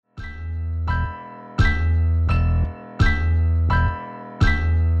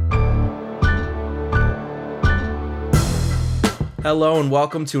Hello and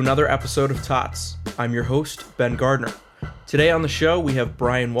welcome to another episode of TOTS. I'm your host, Ben Gardner. Today on the show, we have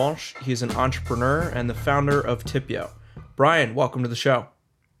Brian Walsh. He's an entrepreneur and the founder of Tipio. Brian, welcome to the show.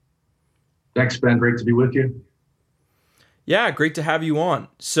 Thanks, Ben. Great to be with you. Yeah, great to have you on.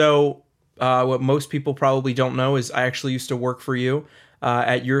 So, what most people probably don't know is I actually used to work for you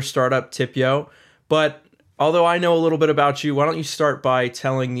at your startup, Tipio. But although I know a little bit about you, why don't you start by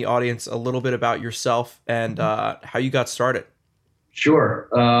telling the audience a little bit about yourself and how you got started? Sure.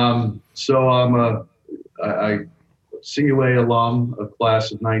 So I'm a CUA alum of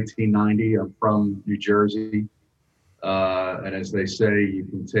class of 1990. I'm from New Jersey. And as they say, you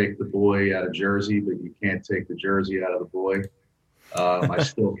can take the boy out of Jersey, but you can't take the Jersey out of the boy. I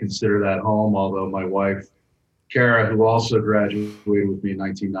still consider that home, although my wife, Kara, who also graduated with me in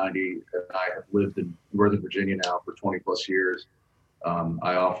 1990, and I have lived in Northern Virginia now for 20 plus years.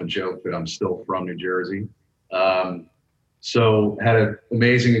 I often joke that I'm still from New Jersey. So had an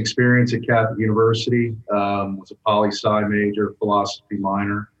amazing experience at Catholic University, was a poli-sci major, philosophy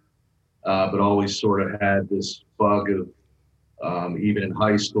minor, but always sort of had this bug of, even in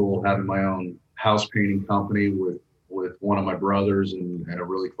high school, having my own house painting company with one of my brothers and a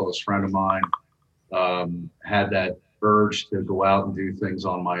really close friend of mine. Had that urge to go out and do things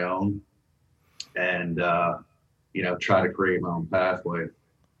on my own and, try to create my own pathway.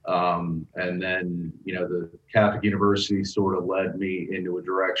 And then, the Catholic University sort of led me into a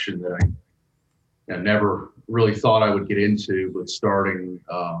direction that I never really thought I would get into, but starting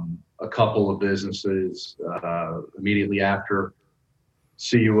a couple of businesses immediately after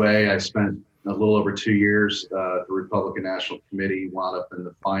CUA. I spent a little over 2 years at the Republican National Committee, wound up in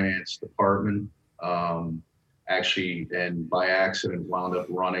the finance department, actually, and by accident wound up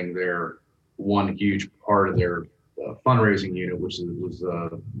running their one huge part of their fundraising unit, which was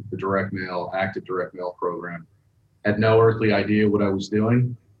the active direct mail program. Had no earthly idea what I was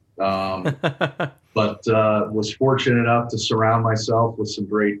doing, but was fortunate enough to surround myself with some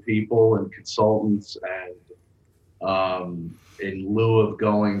great people and consultants. And in lieu of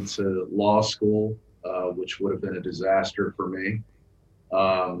going to law school, which would have been a disaster for me,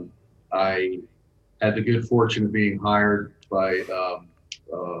 I had the good fortune of being hired by a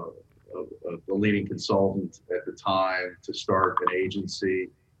leading consultant at the time to start an agency.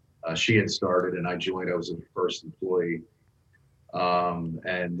 She had started and I joined. I was the first employee.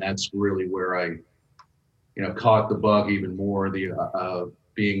 And that's really where I, caught the bug even more,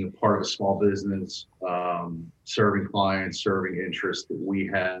 being a part of a small business, serving clients, serving interests that we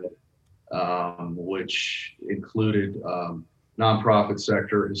had, which included nonprofit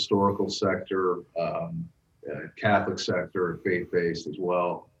sector, historical sector, Catholic sector, faith-based as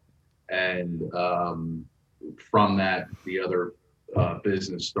well. And from that, the other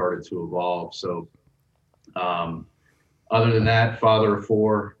business started to evolve. So other than that, father of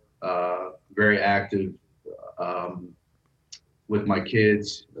four, very active with my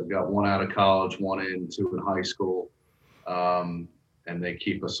kids. I've got one out of college, one in, two in high school, and they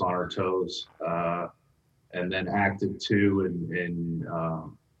keep us on our toes. And then active too in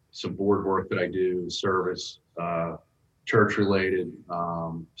some board work that I do, service, church related,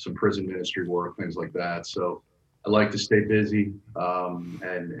 some prison ministry work, things like that. So I like to stay busy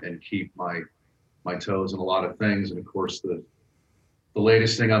and keep my toes in a lot of things. And of course, the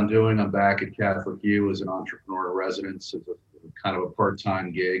latest thing I'm doing, I'm back at Catholic U as an entrepreneur in residence. It's a kind of a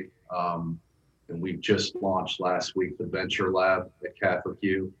part-time gig. And we've just launched last week the Venture Lab at Catholic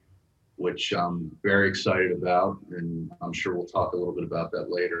U, which I'm very excited about. And I'm sure we'll talk a little bit about that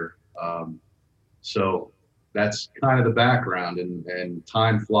later. So that's kind of the background, and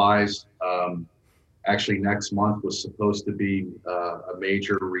time flies. Actually, next month was supposed to be a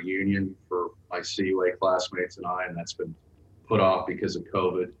major reunion for my CUA classmates and I, and that's been put off because of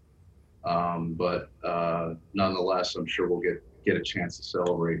COVID. But nonetheless, I'm sure we'll get a chance to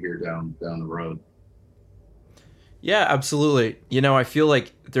celebrate here down the road. Yeah, absolutely. I feel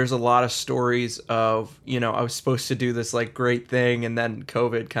like there's a lot of stories of, I was supposed to do this like great thing and then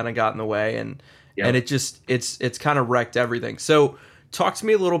COVID kind of got in the way and Yep. it's kind of wrecked everything. So talk to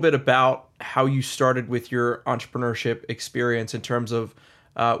me a little bit about how you started with your entrepreneurship experience in terms of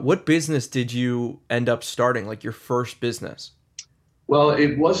what business did you end up starting, like your first business? Well,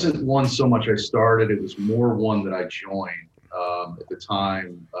 it wasn't one so much I started, it was more one that I joined. At the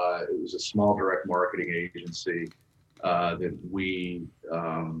time, it was a small direct marketing agency that we,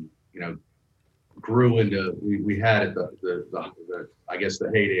 grew into. We had at the I guess the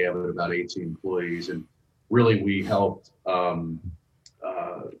heyday of it about 18 employees, and really we helped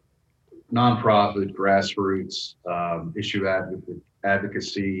nonprofit, grassroots, issue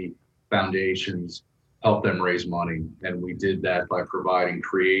advocacy foundations help them raise money. And we did that by providing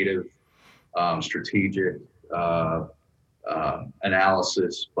creative, strategic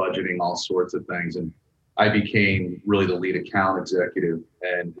analysis, budgeting, all sorts of things. And I became really the lead account executive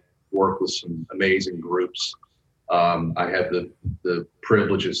and worked with some amazing groups. I have the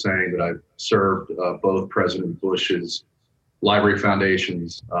privilege of saying that I've served both President Bush's library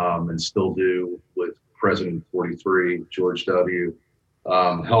foundations and still do with President 43, George W.,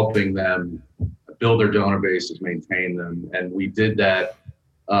 helping them build their donor bases, maintain them. And we did that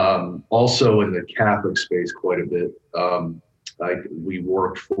also in the Catholic space quite a bit. We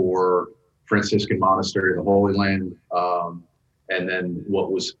worked for Franciscan Monastery of the Holy Land, and then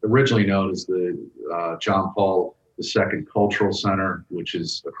what was originally known as the John Paul II Cultural Center, which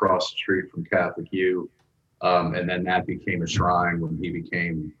is across the street from Catholic U. And then that became a shrine when he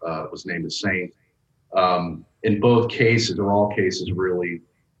was named a saint. In both cases, or all cases really,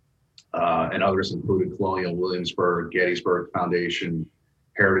 and others included Colonial Williamsburg, Gettysburg Foundation,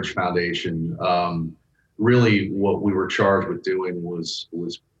 Heritage Foundation. Really what we were charged with doing was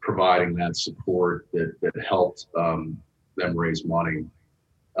providing that support that helped them raise money.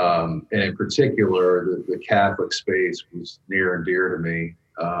 And in particular, the Catholic space was near and dear to me.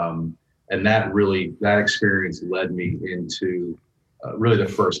 And that experience led me into really the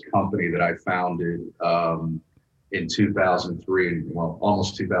first company that I founded in 2003, well,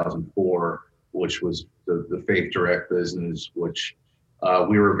 almost 2004, which was the Faith Direct business, which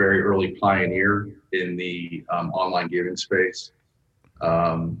we were a very early pioneer in the online giving space.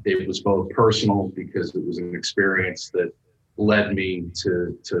 It was both personal because it was an experience that led me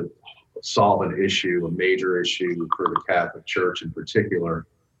to solve a major issue for the Catholic Church in particular.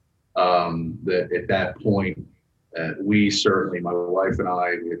 That at that point, we certainly, my wife and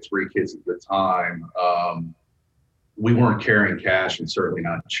I, we had 3 kids at the time, we weren't carrying cash and certainly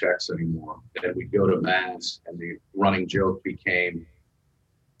not checks anymore. And we'd go to Mass and the running joke became,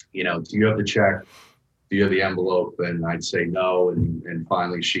 do you have the check? Do you have the envelope? And I'd say no. And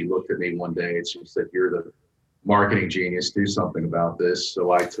finally she looked at me one day and she said, "You're the marketing genius, do something about this."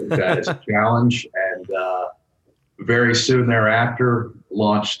 So I took that as a challenge, and very soon thereafter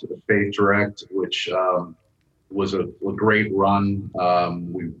launched Faith Direct, which was a great run.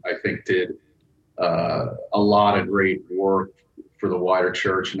 We, I think, did a lot of great work for the wider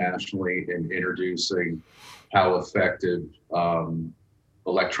church nationally in introducing how effective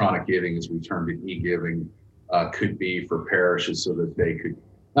electronic giving, as we termed it, e-giving, could be for parishes so that they could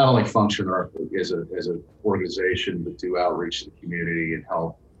not only function as an organization, but do outreach to the community and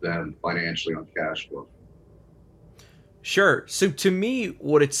help them financially on cash flow. Sure. So to me,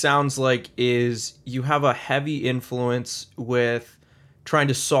 what it sounds like is you have a heavy influence with trying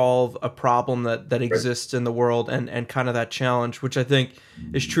to solve a problem that exists in the world and kind of that challenge, which I think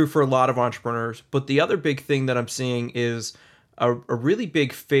is true for a lot of entrepreneurs. But the other big thing that I'm seeing is a really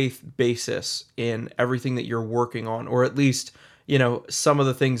big faith basis in everything that you're working on, or at least, some of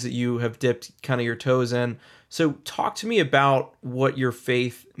the things that you have dipped kind of your toes in. So talk to me about what your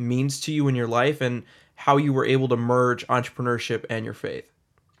faith means to you in your life and how you were able to merge entrepreneurship and your faith.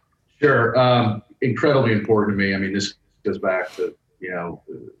 Sure. Incredibly important to me. I mean, this goes back to,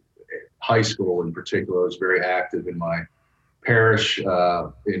 high school in particular. I was very active in my parish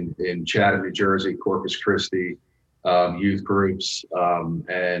in Chatham, New Jersey, Corpus Christi, youth groups,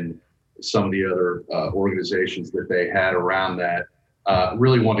 and some of the other organizations that they had around that.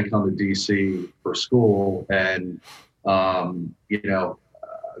 Really wanted to come to DC for school, and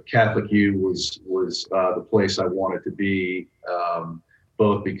Catholic U was the place I wanted to be,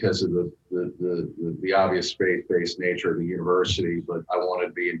 both because of the obvious faith-based nature of the university, but I wanted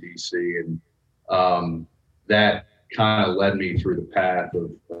to be in DC, and that kind of led me through the path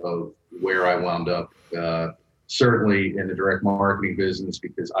of where I wound up. Certainly in the direct marketing business,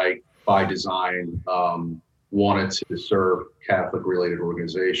 because I, by design, wanted to serve Catholic-related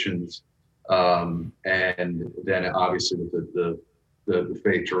organizations, and then obviously with the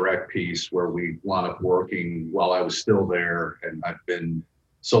Faith Direct piece, where we wound up working while I was still there, and I've been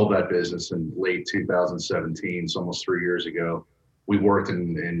sold that business in late 2017, so almost 3 years ago. We worked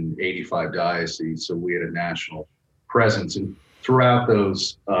in 85 dioceses, so we had a national presence. And throughout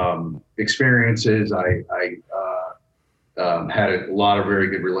those experiences, I had a lot of very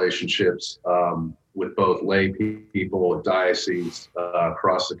good relationships with both lay people, with dioceses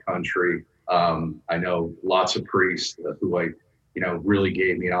across the country. I know lots of priests who really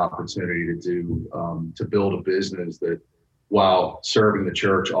gave me an opportunity to build a business that, while serving the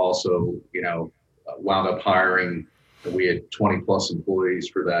church, also, wound up hiring. We had 20 plus employees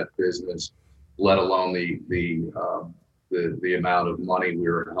for that business, let alone the the amount of money we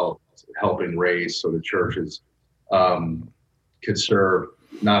were helping raise so the churches could serve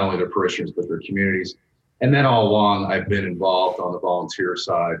not only their parishioners but their communities. And then all along, I've been involved on the volunteer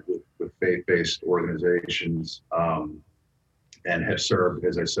side with faith-based organizations, and have served,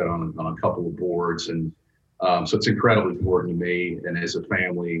 as I said, on a couple of boards. And so it's incredibly important to me. And as a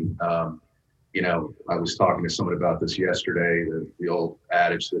family, I was talking to someone about this yesterday, the old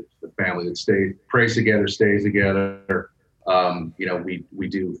adage that the family that prays together stays together. We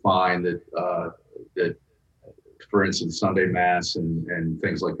do find that for instance, Sunday Mass and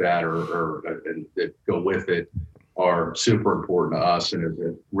things like that, or that go with it, are super important to us, and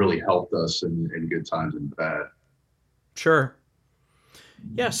it really helped us in good times and bad. Sure.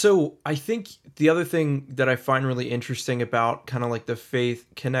 Yeah, so I think the other thing that I find really interesting about kind of like the faith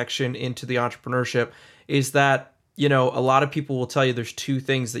connection into the entrepreneurship is that, a lot of people will tell you there's two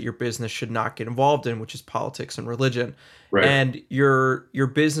things that your business should not get involved in, which is politics and religion. Right. And your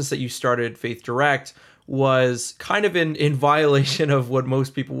business that you started, Faith Direct, was kind of in violation of what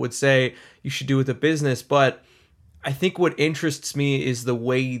most people would say you should do with a business. But I think what interests me is the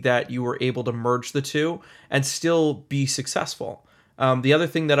way that you were able to merge the two and still be successful. The other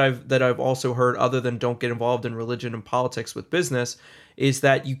thing that I've also heard, other than don't get involved in religion and politics with business, is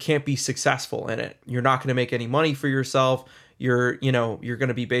that you can't be successful in it. You're not going to make any money for yourself. You're going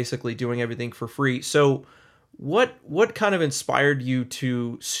to be basically doing everything for free. So what kind of inspired you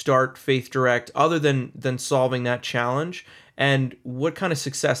to start Faith Direct, other than solving that challenge? And what kind of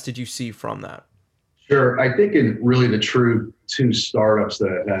success did you see from that? Sure. I think in really the true two startups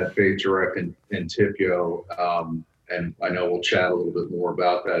that I had, Faith Direct and TIPYO, and I know we'll chat a little bit more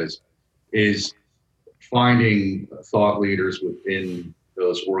about that, is finding thought leaders within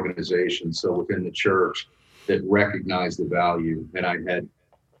those organizations, so within the church, that recognize the value. And I had,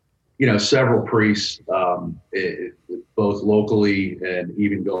 several priests, both locally and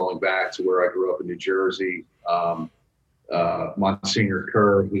even going back to where I grew up in New Jersey. Monsignor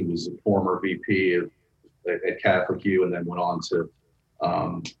Kerr, who was a former VP at Catholic U, and then went on to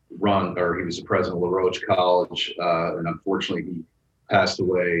he was the president of LaRoche College, and unfortunately he passed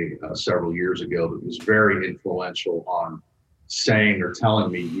away several years ago, but was very influential on saying or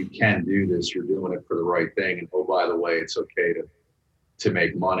telling me, you can do this, you're doing it for the right thing, and oh, by the way, it's okay to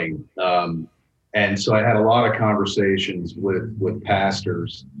make money. And so I had a lot of conversations with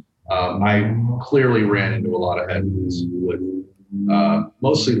pastors. I clearly ran into a lot of headwinds with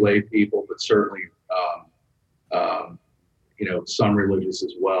mostly lay people, but certainly some religious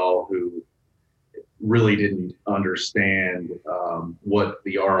as well, who really didn't understand what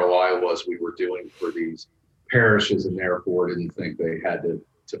the ROI was we were doing for these parishes, and therefore didn't think they had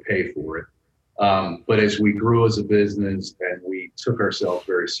to pay for it. But as we grew as a business and we took ourselves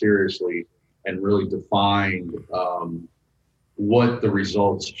very seriously and really defined what the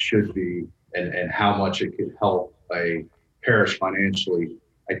results should be and how much it could help a parish financially,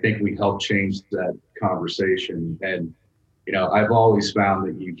 I think we helped change that conversation. And I've always found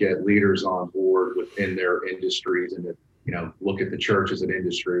that you get leaders on board within their industries, and that, look at the church as an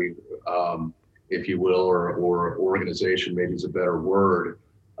industry, if you will, or organization, maybe is a better word.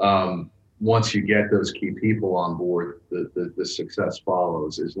 Once you get those key people on board, the success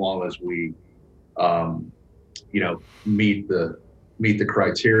follows, as long as we, meet the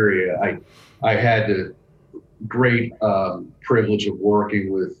criteria. I had the great privilege of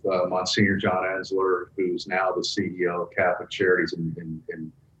working with Monsignor John Ensler, who's now the CEO of Catholic Charities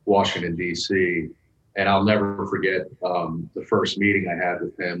in Washington, D.C. And I'll never forget the first meeting I had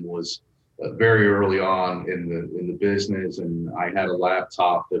with him was very early on in the business, and I had a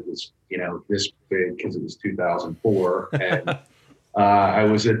laptop that was this big because it was 2004, and I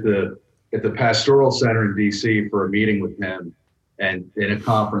was at the Pastoral Center in D.C. for a meeting with him, and in a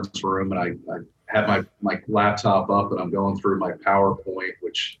conference room, and I had my laptop up, and I'm going through my PowerPoint,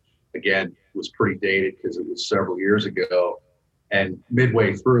 which again was pretty dated because it was several years ago. And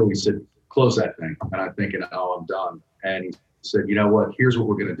midway through, he said, "Close that thing." And I'm thinking, "Oh, I'm done." And he said, "You know what? Here's what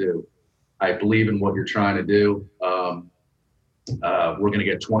we're going to do. I believe in what you're trying to do. We're going to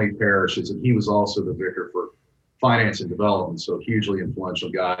get 20 parishes." And he was also the vicar for finance and development, so a hugely influential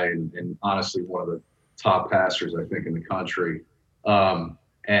guy, and honestly one of the top pastors, I think, in the country.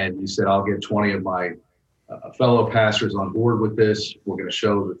 And he said, "I'll get 20 of my fellow pastors on board with this. We're going to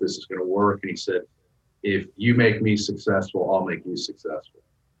show that this is going to work." And he said, "If you make me successful, I'll make you successful."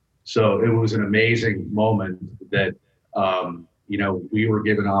 So it was an amazing moment that, we were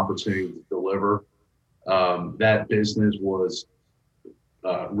given opportunity to deliver. That business was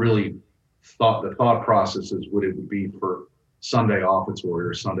really the thought process is what it would be for Sunday offertory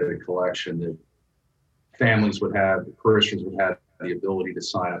or Sunday collection, that families would have, the parishioners would have the ability to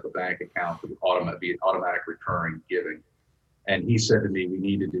sign up a bank account for the be automatic recurring giving. And he said to me, we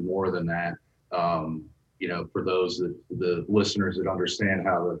need to do more than that. For those that the listeners that understand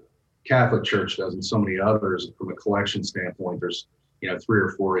how the Catholic Church does and so many others, from a collection standpoint, there's 3 or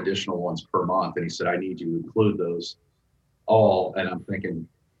 4 additional ones per month. And he said, I need you to include those all. And I'm thinking,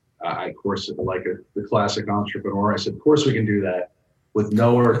 of course, like the classic entrepreneur, I said, of course we can do that, with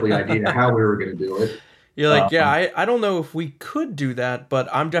no earthly idea how we were going to do it. You're like, I don't know if we could do that, but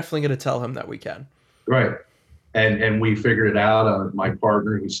I'm definitely going to tell him that we can. Right. And we figured it out. My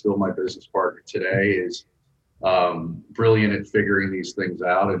partner, who's still my business partner today, is brilliant at figuring these things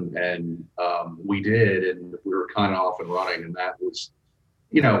out. And we did, and we were kind of off and running. And that was,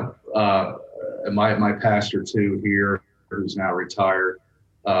 my pastor too here, who's now retired,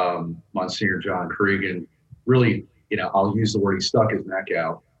 Monsignor John Cregan, really, I'll use the word, he stuck his neck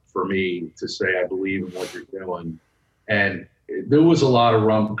out for me to say, I believe in what you're doing. And there was a lot of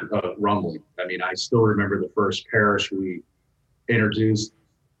rumbling. I mean, I still remember the first parish we introduced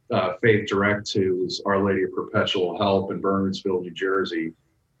Faith Direct to was Our Lady of Perpetual Help in Burnsville, New Jersey.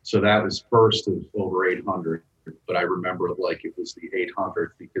 So that was first of over 800, but I remember it like it was the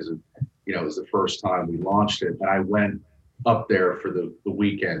 800th because it was the first time we launched it. And I went up there for the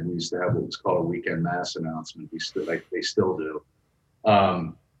weekend. We used to have what was called a weekend mass announcement. They still do.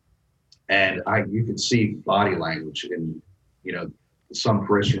 And you could see body language in, some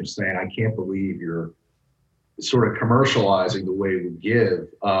parishioners saying, I can't believe you're sort of commercializing the way we give.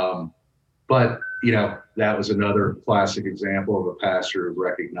 But that was another classic example of a pastor who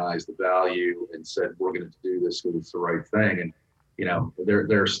recognized the value and said, we're going to do this because it's the right thing. And,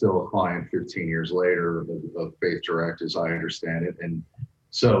 they're still a client 15 years later of Faith Direct, as I understand it. And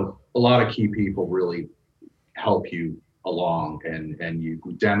so a lot of key people really help you along, and you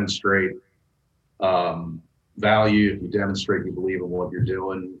demonstrate value, you demonstrate you believe in what you're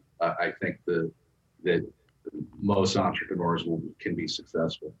doing. I think that most entrepreneurs can be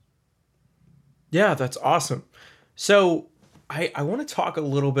successful. Yeah, that's awesome. So I want to talk a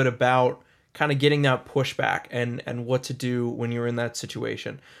little bit about kind of getting that pushback and what to do when you're in that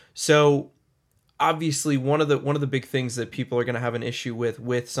situation. So obviously one of the big things that people are going to have an issue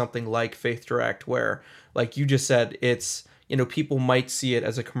with something like Faith Direct, where, like you just said, it's, people might see it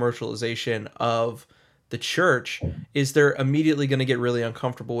as a commercialization of the church, is they're immediately going to get really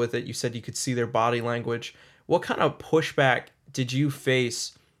uncomfortable with it. You said you could see their body language. What kind of pushback did you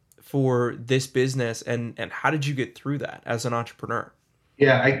face for this business, and how did you get through that as an entrepreneur?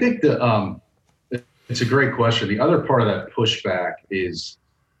 Yeah, I think it's a great question. The other part of that pushback is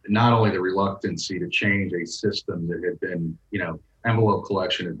not only the reluctancy to change a system that had been, envelope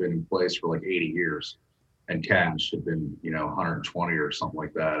collection had been in place for like 80 years, and cash had been, 120 or something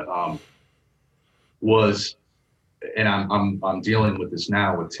like that. And I'm dealing with this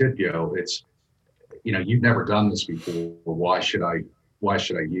now with Tipio. It's, you've never done this before. Why should I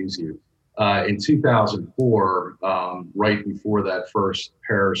use you? In 2004, right before that first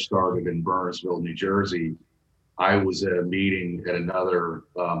parish started in Burnsville, New Jersey, I was at a meeting at another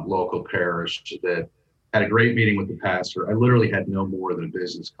local parish that had a great meeting with the pastor. I literally had no more than a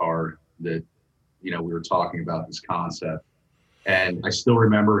business card that, we were talking about this concept. And I still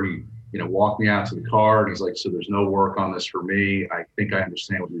remember he, walked me out to the car, and he's like, so there's no work on this for me. I think I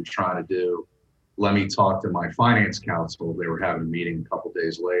understand what you're trying to do. Let me talk to my finance counsel. They were having a meeting a couple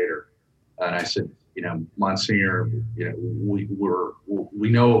days later. And I said, Monsignor, we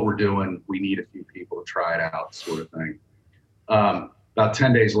know what we're doing. We need a few people to try it out, sort of thing. About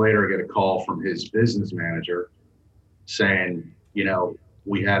 10 days later, I get a call from his business manager saying,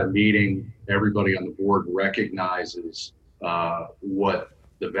 we had a meeting. Everybody on the board recognizes what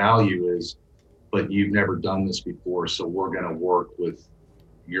the value is, but you've never done this before. So we're going to work with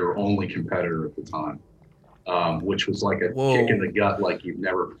your only competitor at the time. Which was like a kick in the gut like you've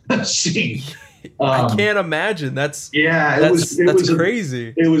never seen. I can't imagine. That's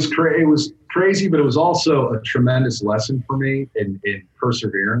crazy. It was crazy, but it was also a tremendous lesson for me in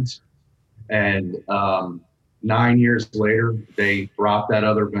perseverance. And 9 years later, they dropped that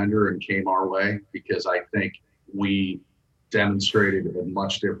other vendor and came our way, because I think we demonstrated a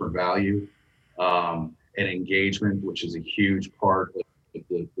much different value and engagement, which is a huge part of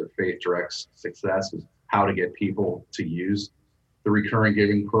the Faith Direct success, is how to get people to use the recurring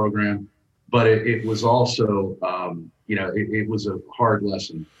giving program. But it was also, it was a hard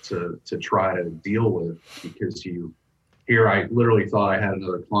lesson to try to deal with, because I literally thought I had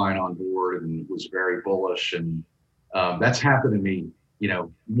another client on board and was very bullish. And that's happened to me,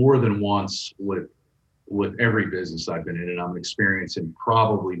 more than once with every business I've been in. And I'm experiencing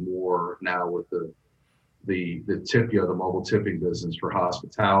probably more now with the the TIPIO, the mobile tipping business for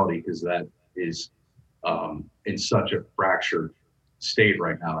hospitality, because that is in such a fractured state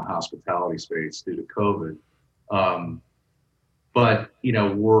right now, the hospitality space due to COVID. Um, but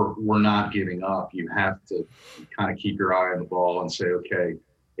we're not giving up. You have to kind of keep your eye on the ball and say, okay,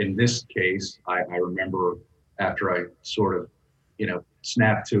 in this case, I remember after I sort of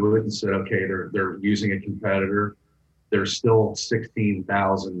snapped to it and said, okay, they're using a competitor. There's still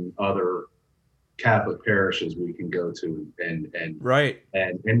 16,000 other Catholic parishes we can go to, Right.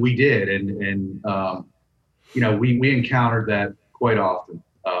 and we did, we encountered that quite often,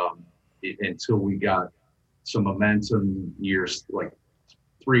 until we got some momentum years like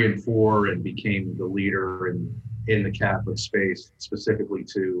 3 and 4 and became the leader in the Catholic space, specifically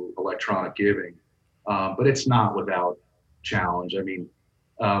to electronic giving. But it's not without challenge. I mean,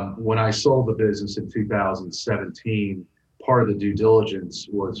 when I sold the business in 2017, part of the due diligence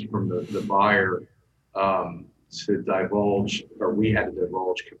was from the buyer, to divulge, or we had to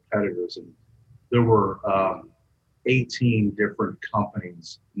divulge competitors. And there were 18 different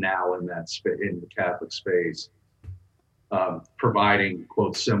companies now in the Catholic space, providing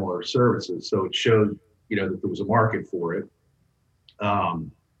quote similar services. So it showed, that there was a market for it.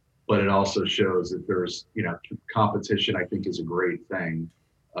 But it also shows that there's, competition, I think, is a great thing,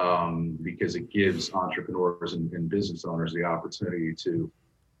 because it gives entrepreneurs and business owners the opportunity to,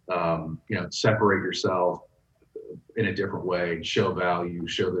 separate yourself in a different way, show value,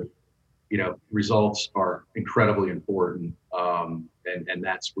 show that, results are incredibly important. And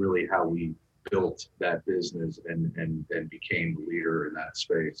that's really how we built that business and became the leader in that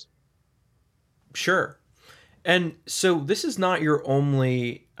space. Sure. And so this is not your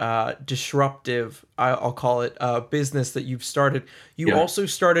only disruptive, I'll call it, business that you've started. You also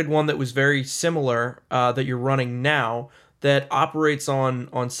started one that was very similar, that you're running now, that operates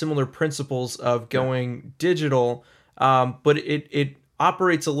on similar principles of going digital, but it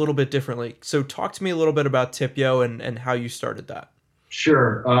operates a little bit differently. So talk to me a little bit about TIPIO and how you started that.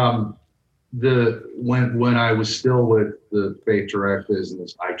 Sure. When I was still with the Faith Direct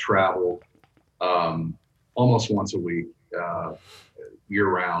business, I traveled almost once a week, year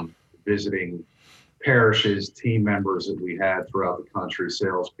round, visiting parishes, team members that we had throughout the country,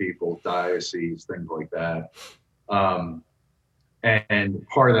 salespeople, dioceses, things like that. And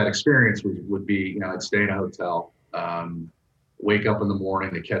part of that experience would be, I'd stay in a hotel, wake up in the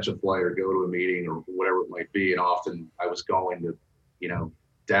morning to catch a flight or go to a meeting or whatever it might be. And often I was going to,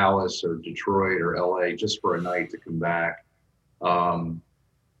 Dallas or Detroit or LA just for a night to come back.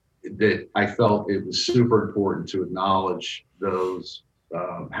 That I felt it was super important to acknowledge those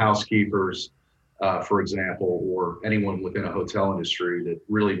housekeepers, for example, or anyone within a hotel industry that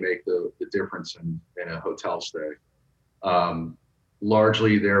really make the difference in a hotel stay.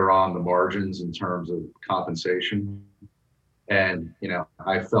 Largely, they're on the margins in terms of compensation. And,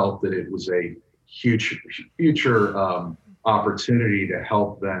 I felt that it was a huge future opportunity to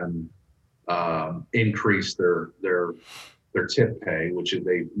help them increase their tip pay, which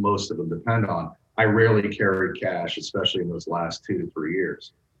most of them depend on. I rarely carried cash, especially in those last 2 to 3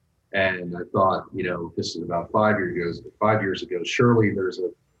 years. And I thought, this is about 5 years ago, surely there's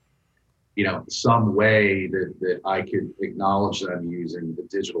some way that I could acknowledge them using the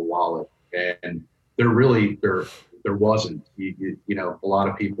digital wallet. And there wasn't. A lot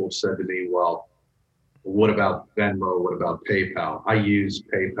of people said to me, well, what about Venmo? What about PayPal? I use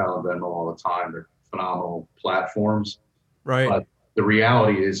PayPal and Venmo all the time. They're phenomenal platforms. Right. But the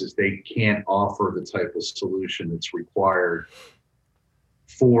reality is they can't offer the type of solution that's required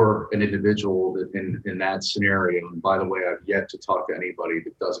for an individual in that scenario. And by the way, I've yet to talk to anybody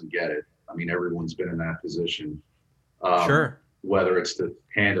that doesn't get it. I mean, everyone's been in that position. Sure. Whether it's to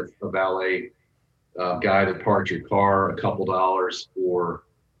hand a valet guy that parked your car a couple dollars, or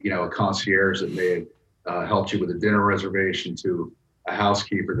a concierge that may have helped you with a dinner reservation, to a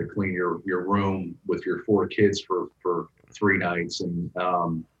housekeeper to clean your room with your 4 kids for 3 nights. And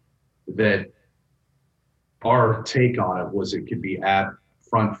that our take on it was it could be app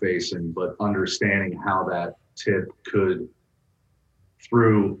front facing, but understanding how that tip could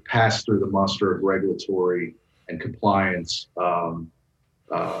pass through the muster of regulatory and compliance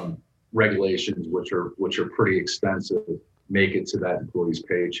regulations, which are pretty extensive, make it to that employee's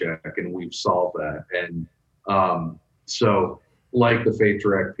paycheck. And we've solved that. And so like the Faith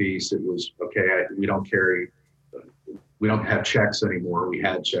Direct piece, it was, okay, we don't have checks anymore. We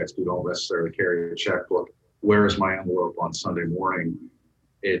had checks. We don't necessarily carry a checkbook. Where is my envelope on Sunday morning?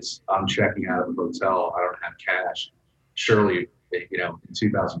 I'm checking out of a hotel. I don't have cash. Surely, in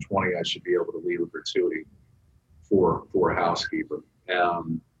 2020, I should be able to leave a gratuity for a housekeeper.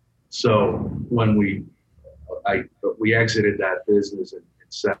 So when we we exited that business in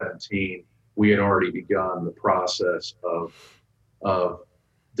 17. We had already begun the process of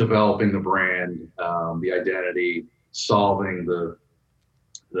developing the brand, the identity, solving the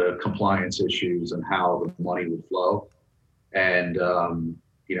compliance issues, and how the money would flow. And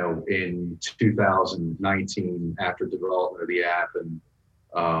in 2019, after development of the app and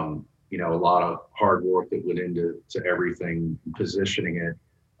a lot of hard work that went into everything, positioning it,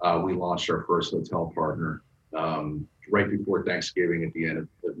 we launched our first hotel partner right before Thanksgiving at the end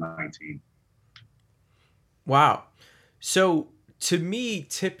of 19. Wow. So to me,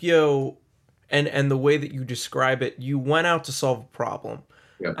 Tipio and the way that you describe it, you went out to solve a problem.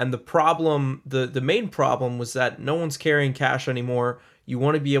 Yep. And the problem, the main problem was that no one's carrying cash anymore. You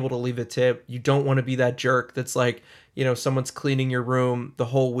want to be able to leave a tip. You don't want to be that jerk that's like, someone's cleaning your room the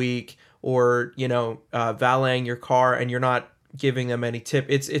whole week, or, valeting your car and you're not giving them any tip.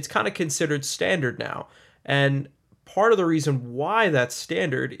 It's kind of considered standard now. And part of the reason why that's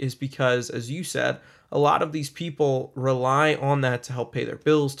standard is because, as you said, a lot of these people rely on that to help pay their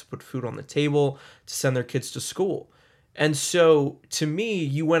bills, to put food on the table, to send their kids to school. And so, to me,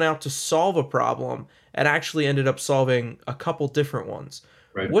 you went out to solve a problem and actually ended up solving a couple different ones.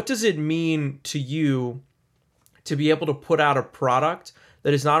 Right. What does it mean to you to be able to put out a product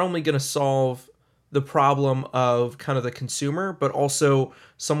that is not only going to solve the problem of kind of the consumer, but also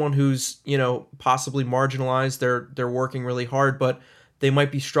someone who's, possibly marginalized, they're working really hard, but they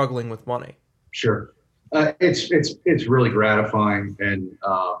might be struggling with money? Sure. It's really gratifying, and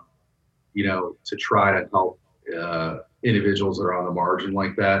to try to help individuals that are on the margin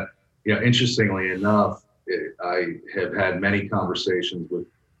like that. Interestingly enough, I have had many conversations with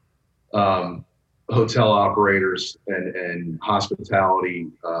hotel operators and hospitality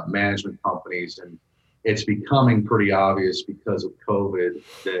management companies, and it's becoming pretty obvious because of COVID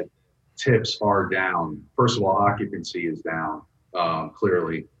that tips are down. First of all, occupancy is down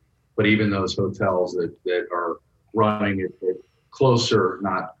clearly, but even those hotels that are running at closer,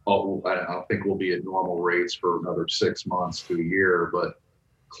 I don't think we'll be at normal rates for another 6 months to a year, but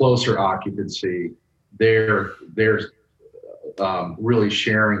closer occupancy, they're really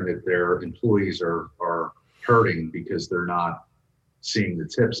sharing that their employees are hurting because they're not seeing the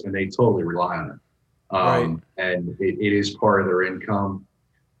tips, and they totally rely on it. Right. And it is part of their income,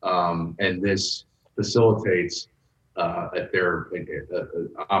 and this facilitates their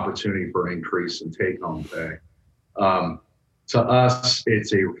opportunity for an increase in take-home pay. To us,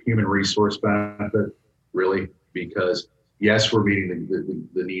 it's a human resource benefit, really, because yes, we're meeting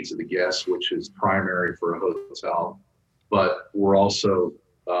the needs of the guests, which is primary for a hotel, but we're also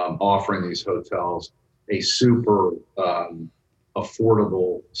offering these hotels a super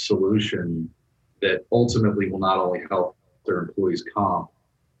affordable solution that ultimately will not only help their employees comp,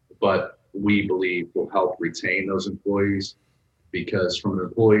 but we believe will help retain those employees, because from an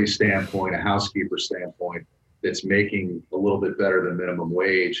employee standpoint, a housekeeper standpoint, that's making a little bit better than minimum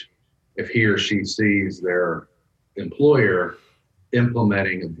wage, if he or she sees their employer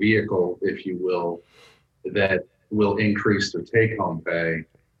implementing a vehicle, if you will, that will increase their take-home pay,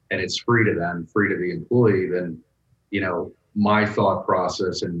 and it's free to them, free to the employee, then, my thought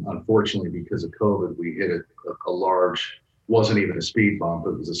process, and unfortunately because of COVID, we hit a large, wasn't even a speed bump,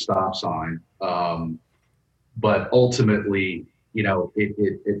 it was a stop sign. But ultimately,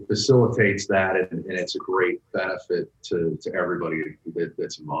 it facilitates that, and it's a great benefit to everybody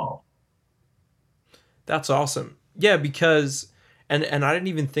that's involved. That's awesome. Yeah, because, and I didn't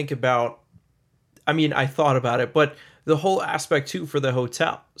even think about, I thought about it, but the whole aspect too for the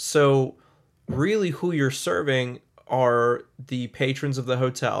hotel. So really who you're serving are the patrons of the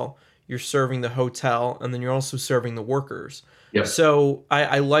hotel. You're serving the hotel, and then you're also serving the workers. Yep. So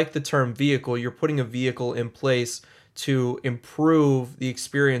I like the term vehicle. You're putting a vehicle in place to improve the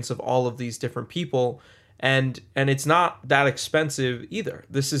experience of all of these different people, and it's not that expensive either.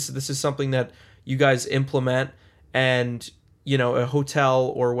 This is something that you guys implement, and a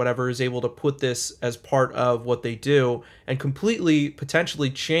hotel or whatever is able to put this as part of what they do and completely potentially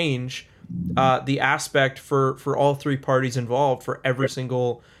change the aspect for all three parties involved for every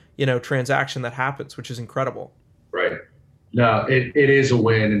single transaction that happens, which is incredible. Right. No, it is a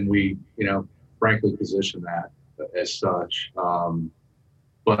win, and we frankly position that as such.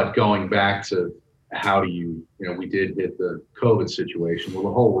 But going back to how do we did hit the COVID situation. Well,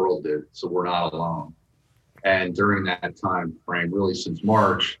 the whole world did, so we're not alone. And during that time frame, really since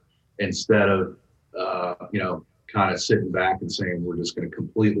March, instead of kind of sitting back and saying we're just going to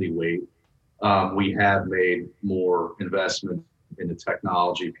completely wait, we have made more investment in the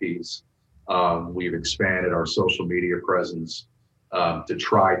technology piece. We've expanded our social media presence to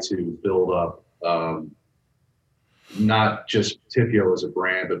try to build up not just Tipio as a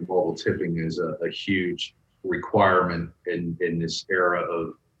brand, but mobile tipping is a huge requirement in this era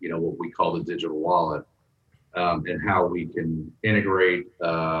of, what we call the digital wallet, and how we can integrate,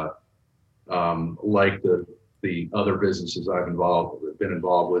 like the other businesses been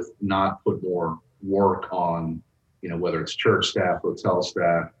involved with, not put more work on, whether it's church staff, hotel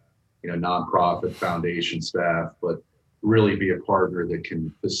staff, nonprofit foundation staff, but really be a partner that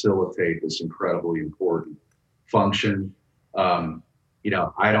can facilitate this incredibly important function.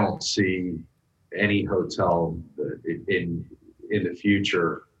 I don't see any hotel in the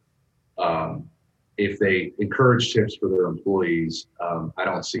future, if they encourage tips for their employees. I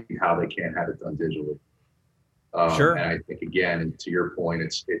don't see how they can't have it done digitally. And Sure. I think, again, and to your point,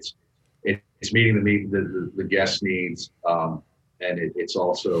 it's meeting the guest needs, and it's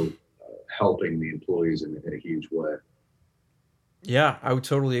also helping the employees in a huge way. Yeah, I would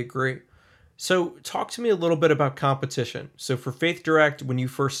totally agree. So, talk to me a little bit about competition. So, for Faith Direct, when you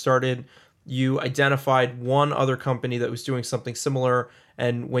first started, you identified one other company that was doing something similar.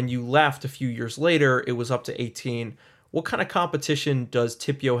 And when you left a few years later, it was up to 18. What kind of competition does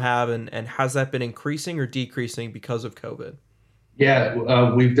Tipio have, and has that been increasing or decreasing because of COVID? Yeah,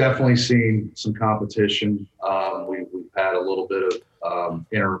 we've definitely seen some competition. We've had a little bit of,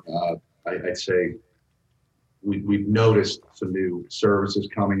 I'd say we've noticed some new services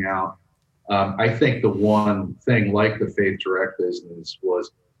coming out. I think the one thing, like the Faith Direct business, was,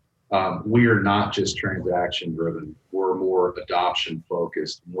 we are not just transaction driven. We're more adoption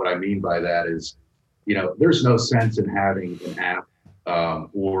focused. And what I mean by that is, there's no sense in having an app,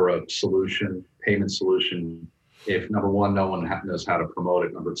 or a payment solution, if, number one, no one knows how to promote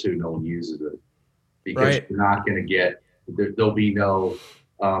it. Number two, no one uses it, because Right. you're not going to there'll be no,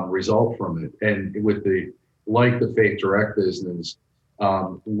 result from it. And with the Faith Direct business,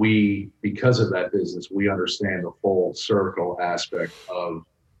 because of that business, we understand the full circle aspect of,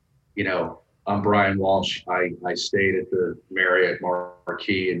 I'm Brian Walsh. I stayed at the Marriott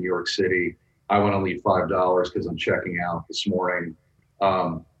Marquis in New York City. I want to leave $5 because I'm checking out this morning.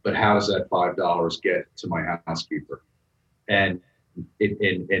 But how does that $5 get to my housekeeper? And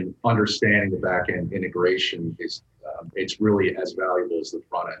understanding the back end integration it's really as valuable as the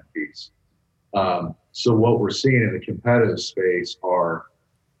front end piece. So what we're seeing in the competitive space are,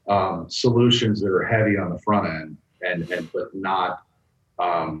 solutions that are heavy on the front end, but not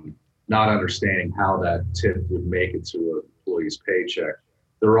understanding how that tip would make it to an employee's paycheck.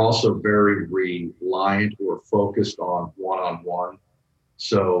 They're also very reliant or focused on one-on-one.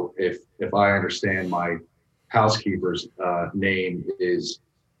 So if I understand my housekeeper's name is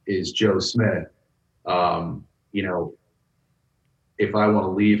Joe Smith, if I want to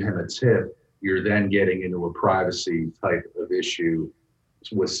leave him a tip, you're then getting into a privacy type of issue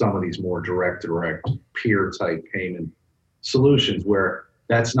with some of these more direct peer type payment solutions, where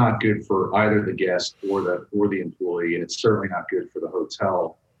that's not good for either the guest or the employee, and it's certainly not good for the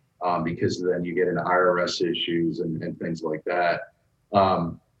hotel, because then you get into IRS issues and things like that.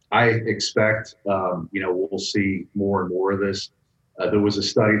 I expect, we'll see more and more of this. There was a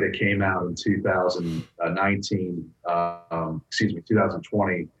study that came out in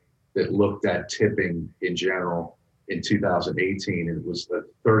 2020, that looked at tipping in general in 2018, and it was a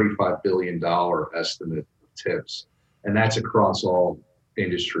 $35 billion estimate of tips, and that's across all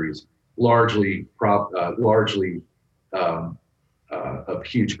industries. A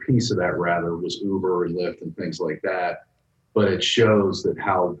huge piece of that, rather, was Uber and Lyft and things like that. But it shows that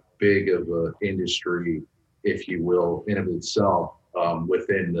how big of an industry, if you will, in of itself,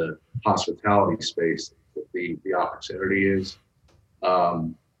 within the hospitality space, the opportunity is.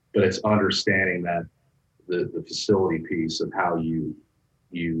 But it's understanding that the facility piece of how you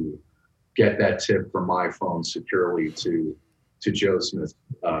get that tip from my phone securely to Joe Smith's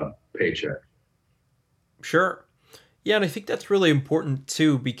paycheck. Sure. Yeah, and I think that's really important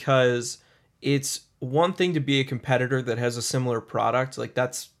too, because it's one thing to be a competitor that has a similar product, like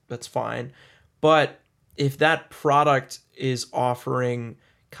that's fine. But if that product is offering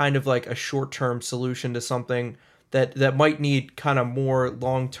kind of like a short-term solution to something that might need kind of more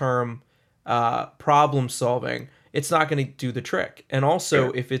long-term problem solving, it's not going to do the trick. And also,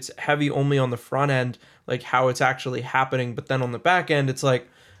 Sure. if it's heavy only on the front end, like how it's actually happening, but then on the back end, it's like,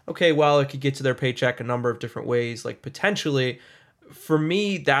 okay, well, it could get to their paycheck a number of different ways, like potentially. For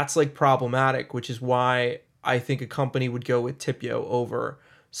me, that's like problematic, which is why I think a company would go with Tipio over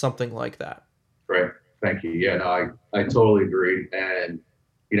something like that. Right. Thank you. Yeah, no, I totally agree. And,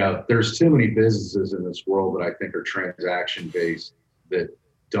 there's too many businesses in this world that I think are transaction based, that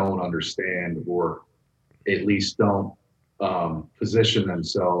don't understand, or at least don't, position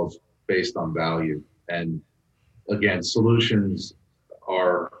themselves based on value. And again, solutions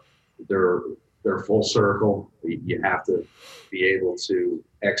are they're they're full circle. You have to be able to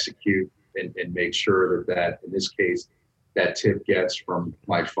execute and make sure that in this case that tip gets from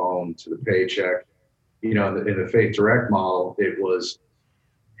my phone to the paycheck. In the Faith Direct model, it was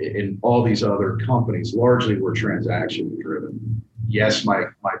in all these other companies largely were transaction driven. Yes, my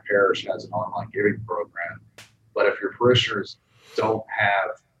parish has an online giving program, but if your parishioners don't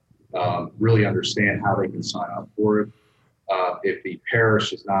have really understand how they can sign up for it, if the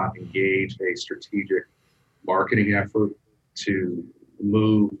parish does not engage a strategic marketing effort to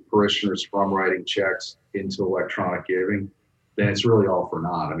move parishioners from writing checks into electronic giving, then it's really all for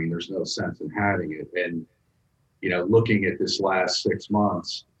naught. I mean, there's no sense in having it. And looking at this last 6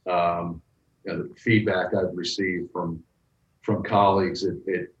 months, the feedback I've received from colleagues at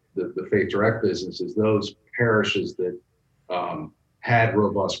the Faith Direct business is those parishes that had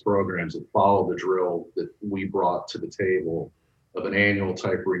robust programs that followed the drill that we brought to the table of an annual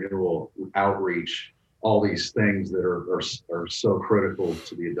type renewal, outreach, all these things that are so critical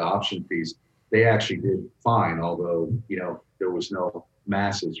to the adoption piece. They actually did fine, although there was no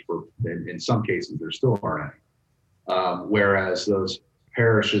masses for. In some cases, there still aren't any. Whereas those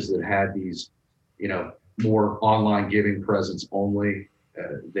parishes that had these, more online giving presence only,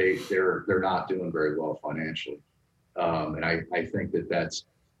 they're not doing very well financially. And I think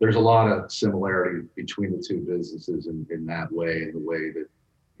there's a lot of similarity between the two businesses in that way, in the way that,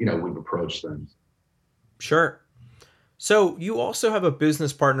 we've approached things. Sure. So you also have a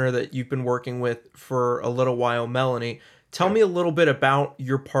business partner that you've been working with for a little while, Melanie. Tell me a little bit about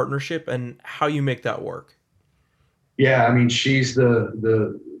your partnership and how you make that work. Yeah, I mean, she's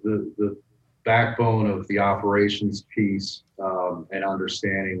the backbone of the operations piece, and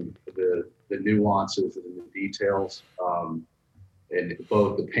understanding the nuances and the details, and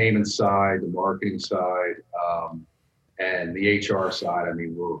both the payment side, the marketing side, and the HR side. I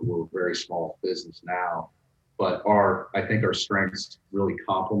mean, we're a very small business now, but I think our strengths really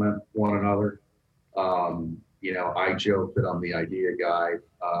complement one another. I joke that I'm the idea guy,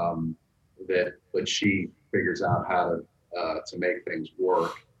 but she figures out how to make things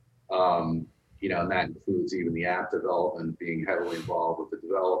work. And that includes even the app development, being heavily involved with the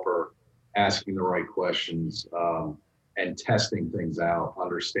developer, asking the right questions, and testing things out,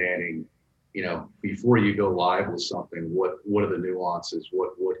 understanding, before you go live with something, what are the nuances,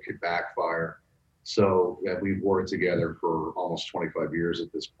 what could backfire. So we've worked together for almost 25 years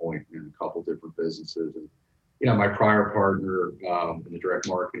at this point in a couple different businesses. And, my prior partner in the direct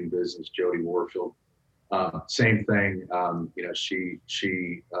marketing business, Jody Warfield, same thing. She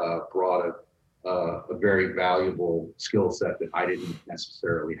brought a very valuable skill set that I didn't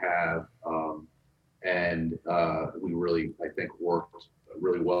necessarily have. And we really, I think, worked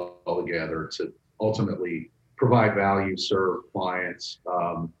really well together to ultimately provide value, serve clients.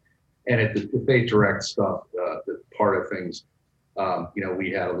 And at the Faith Direct stuff, the part of things, we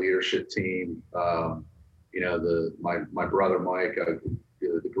had a leadership team. My brother Mike,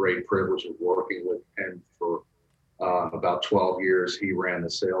 the great privilege of working with him for about 12 years. He ran the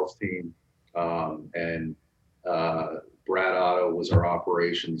sales team, and Brad Otto was our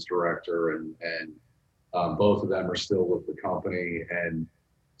operations director, and both of them are still with the company. And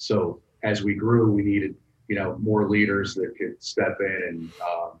so as we grew, we needed more leaders that could step in,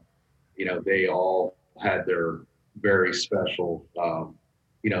 and they all had their very special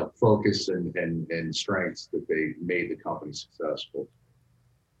focus and strengths that they made the company successful.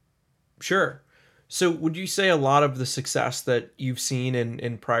 Sure. So would you say a lot of the success that you've seen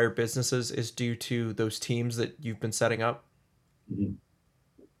in prior businesses is due to those teams that you've been setting up? Mm-hmm.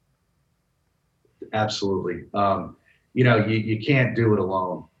 Absolutely. You can't do it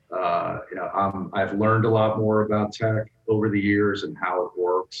alone. I've learned a lot more about tech over the years and how it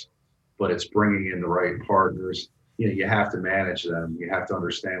works, but it's bringing in the right partners. You have to manage them. You have to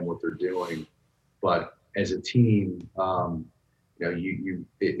understand what they're doing. But as a team,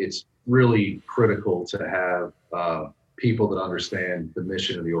 it's really critical to have people that understand the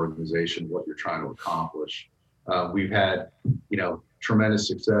mission of the organization, what you're trying to accomplish. We've had, tremendous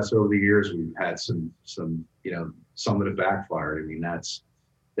success over the years. We've had some that have backfired. I mean, that's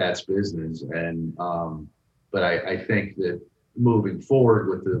business. And but I think that moving forward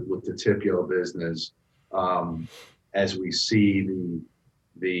with the TIPYO business, as we see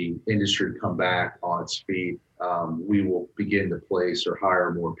the industry come back on its feet, we will begin to place or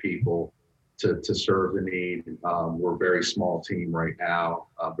hire more people to serve the need. We're a very small team right now,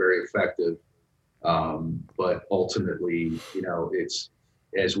 very effective. But ultimately, it's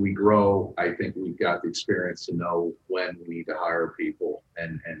as we grow, I think we've got the experience to know when we need to hire people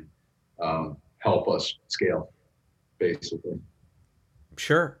and help us scale. basically.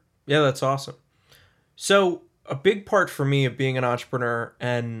 Sure. Yeah, that's awesome. So a big part for me of being an entrepreneur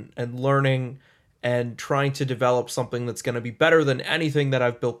and learning and trying to develop something that's going to be better than anything that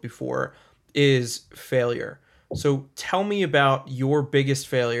I've built before is failure. So tell me about your biggest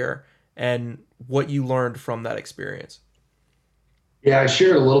failure and what you learned from that experience. Yeah, I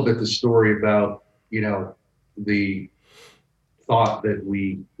shared a little bit the story about, the thought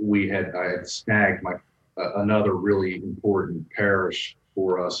that I had snagged my another really important parish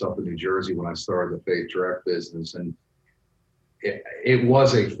for us up in New Jersey when I started the Faith Direct business, and it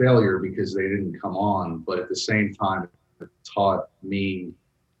was a failure because they didn't come on, but at the same time, it taught me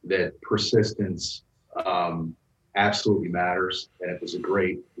that persistence absolutely matters, and it was a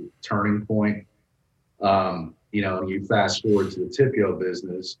great turning point. You fast forward to the Tipio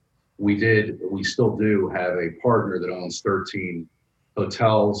business, we still do have a partner that owns 13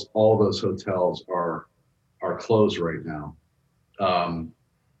 hotels. All those hotels are closed right now. Um,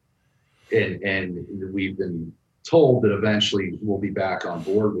 and we've been told that eventually we'll be back on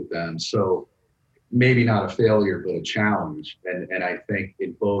board with them. So maybe not a failure, but a challenge. And I think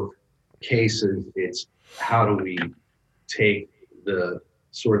in both cases, it's how do we take the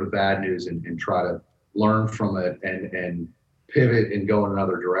sort of bad news and try to learn from it and pivot and go in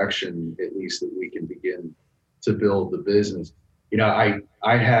another direction, at least that we can begin to build the business. I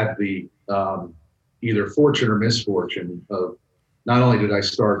had the either fortune or misfortune of not only did I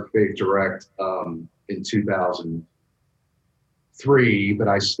start Faith Direct in 2003, but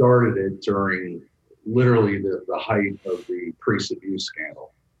I started it during literally the height of the priest abuse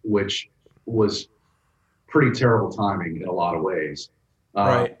scandal, which was pretty terrible timing in a lot of ways.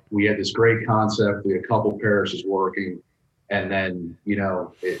 Right. We had this great concept. We had a couple parishes working, and then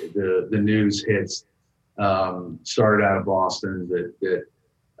the news hits. Started out of Boston that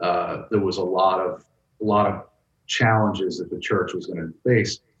there was a lot of challenges that the church was going to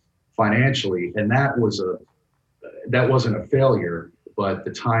face financially, and that wasn't a failure, but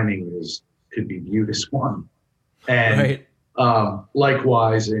the timing could be viewed as one. And Right.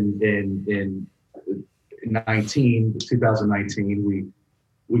 likewise, in 2019,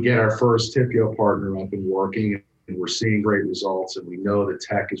 we get our first Tipio partner up and working, and we're seeing great results, and we know the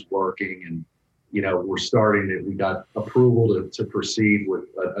tech is working, and we're starting it. We got approval to proceed with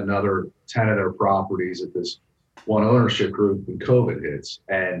another 10 of their properties at this one ownership group when COVID hits.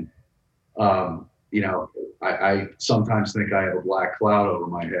 And, I sometimes think I have a black cloud over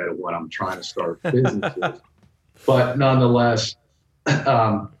my head when I'm trying to start businesses. But nonetheless,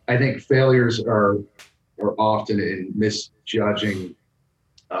 I think failures are often in misjudging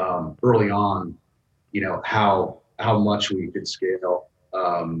early on, how much we could scale.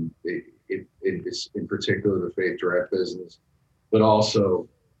 It's in particular the Faith Direct business, but also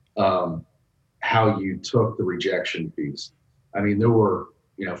how you took the rejection piece. I mean, there were,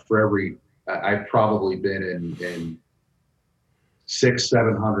 for every, I've probably been in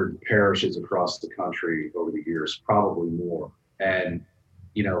 700 parishes across the country over the years, probably more. And,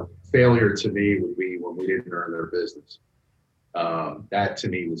 failure to me would be when we didn't earn their business. That to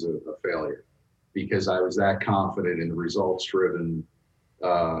me was a failure because I was that confident in the results driven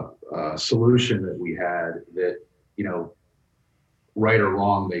solution that we had that, right or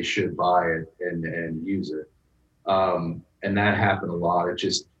wrong, they should buy it and use it. And that happened a lot. It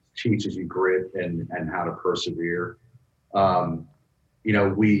just teaches you grit and how to persevere. One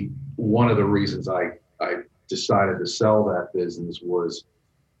of the reasons I decided to sell that business was,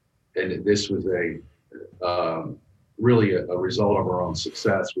 and this was really a result of our own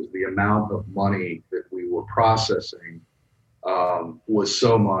success, was the amount of money that we were processing was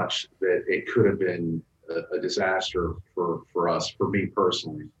so much that it could have been a disaster for us, for me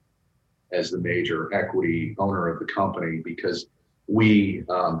personally, as the major equity owner of the company, because we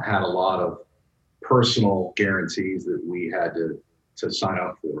had a lot of personal guarantees that we had to sign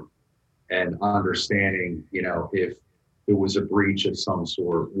up for, and understanding, if there was a breach of some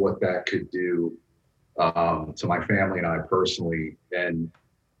sort, what that could do to my family and I personally, and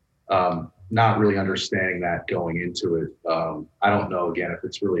not really understanding that going into it. I don't know, again, if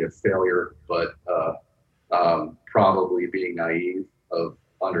it's really a failure, but probably being naive of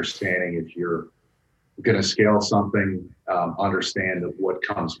understanding if you're going to scale something, understand what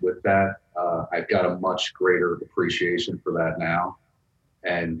comes with that. I've got a much greater appreciation for that now.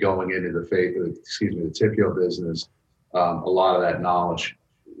 And going into the Tipio business, a lot of that knowledge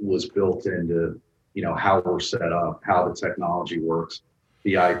was built into, how we're set up, how the technology works,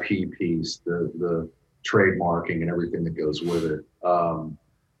 the IP piece, the trademarking and everything that goes with it.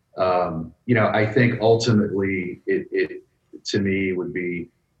 I think ultimately it to me would be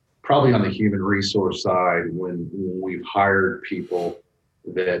probably on the human resource side, when we've hired people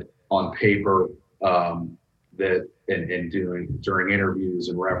that on paper, that and doing during interviews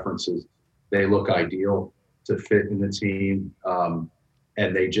and references, they look ideal to fit in the team,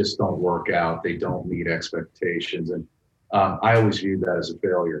 and they just don't work out. They don't meet expectations, and I always view that as a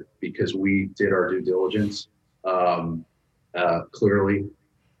failure because we did our due diligence, clearly,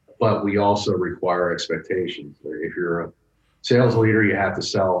 but we also require expectations. If you're a sales leader, you have to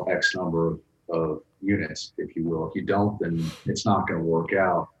sell X number of units, if you will. If you don't, then it's not going to work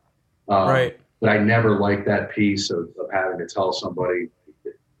out. Right. But I never like that piece of having to tell somebody,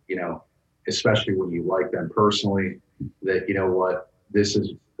 you know, especially when you like them personally, that, you know what, this has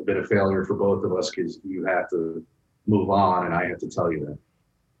been a failure for both of us because you have to move on and I have to tell you that,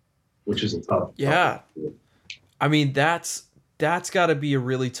 which is a tough. Yeah. I mean, that's got to be a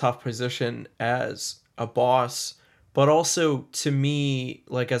really tough position as a boss, but also to me,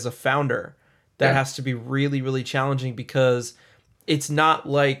 like as a founder, that has to be really, really challenging because it's not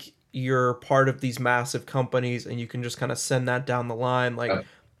like you're part of these massive companies and you can just kind of send that down the line. Like,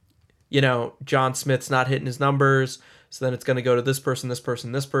 you know, John Smith's not hitting his numbers, so then it's going to go to this person, this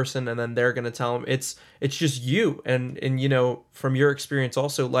person, this person, and then they're going to tell him it's just you. And you know, from your experience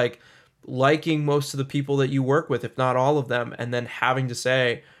also, like liking most of the people that you work with, if not all of them, and then having to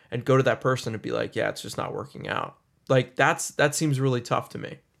say and go to that person and be like, yeah, it's just not working out. Like that seems really tough to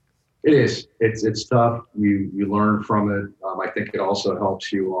me. It is. It's tough. You learn from it. I think it also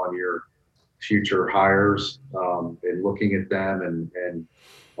helps you on your future hires, and looking at them and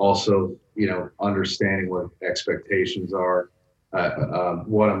also, you know, understanding what expectations are.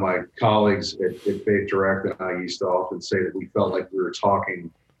 One of my colleagues at Faith Direct and I used to often say that we felt like we were talking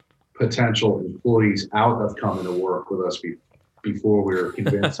potential employees out of coming to work with us before we were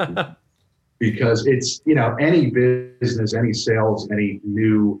convinced. Because it's, you know, any business, any sales, any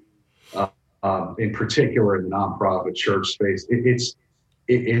new, in particular in the nonprofit church space,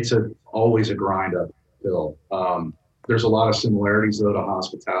 it's always a grind uphill. There's a lot of similarities though to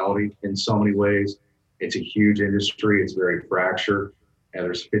hospitality in so many ways. It's a huge industry. It's very fractured, and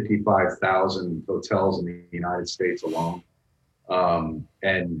there's 55,000 hotels in the United States alone.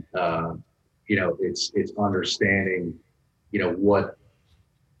 You know, it's understanding, you know, what,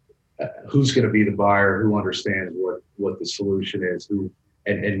 who's going to be the buyer, who understands what the solution is,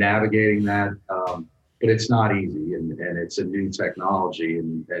 and navigating that. But it's not easy, and it's a new technology,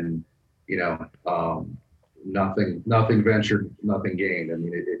 and you know, nothing ventured, nothing gained. I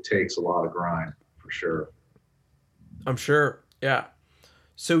mean, it takes a lot of grind for sure. I'm sure. Yeah.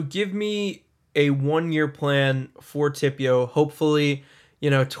 So give me a 1 year plan for Tipio. Hopefully, you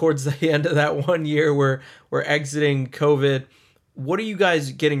know, towards the end of that 1 year, we're exiting COVID. What are you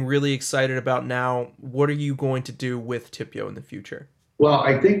guys getting really excited about now? What are you going to do with Tipio in the future? Well,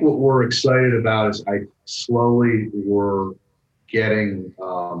 I think what we're excited about is we're getting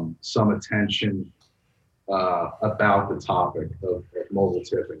some attention about the topic of mobile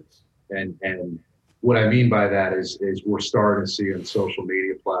tipping. And what I mean by that is we're starting to see on social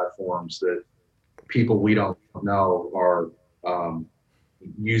media platforms that people we don't know are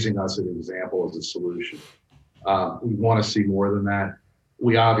using us as an example as a solution. We want to see more than that.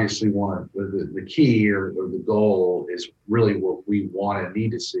 We obviously want the key or the goal is really what we want and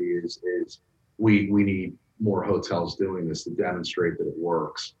need to see is we need more hotels doing this to demonstrate that it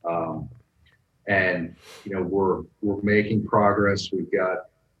works. And you know, we're making progress. We've got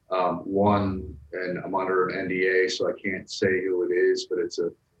one, and I'm under an NDA, so I can't say who it is, but it's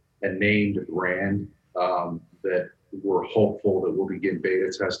a named brand that we're hopeful that we'll begin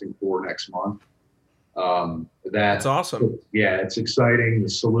beta testing for next month. That's awesome. Yeah, it's exciting. The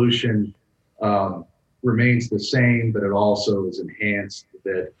solution remains the same, but it also is enhanced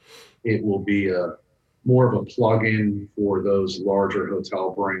that it will be more of a plug-in for those larger hotel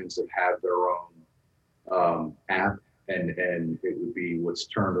brands that have their own app, and it would be what's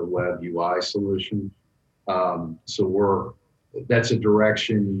termed a web UI solution. So that's a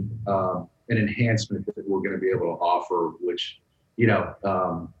direction, an enhancement that we're going to be able to offer, which, you know,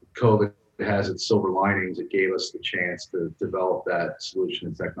 COVID has its silver linings. It gave us the chance to develop that solution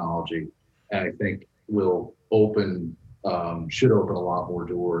and technology, and I think should open a lot more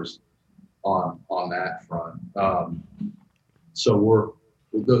doors on that front. So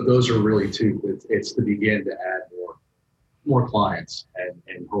those are really two. It's to begin to add more clients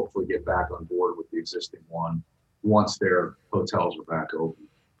and hopefully get back on board with the existing one once their hotels are back open.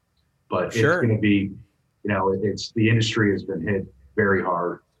 But It's going to be, you know, the industry has been hit very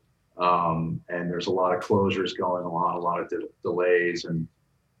hard. And there's a lot of closures going on, a lot of delays. And,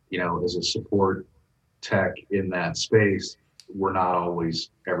 you know, as a support tech in that space, we're not always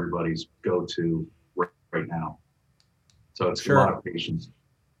everybody's go-to right now. So it's a lot Sure. of patience.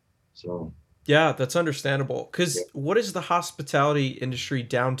 So Yeah, that's understandable. yeah. Because what is the hospitality industry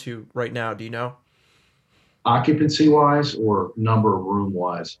down to right now? Do you know? Occupancy wise or number of room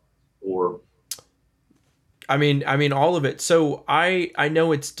wise or I mean all of it. So I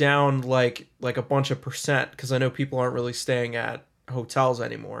know it's down like a bunch of percent because I know people aren't really staying at hotels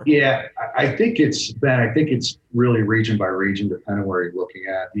anymore. yeah, I think it's Ben. I think it's really region by region, depending where you're looking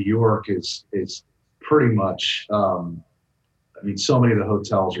at. New York is pretty much. I mean, so many of the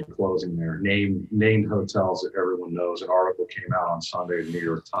hotels are closing there. Named hotels that everyone knows. An article came out on Sunday in the New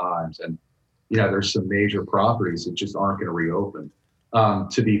York Times, and there's some major properties that just aren't going to reopen.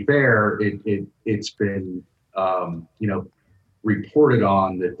 To be fair, it's been reported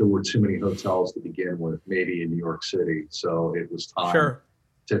on that there were too many hotels to begin with, maybe in New York City. So it was time Sure.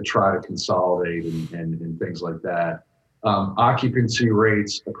 to try to consolidate and things like that. Occupancy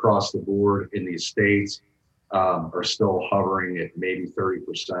rates across the board in the estates are still hovering at maybe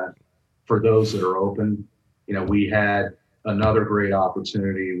 30%. For those that are open, we had another great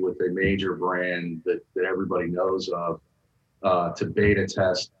opportunity with a major brand that everybody knows of to beta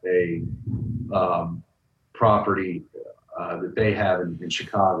test a property that they have in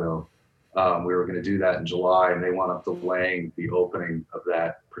Chicago. We were going to do that in July, and they wound up delaying the opening of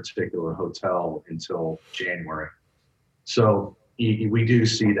that particular hotel until January. So we do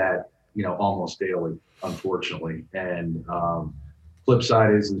see that, almost daily, unfortunately. And flip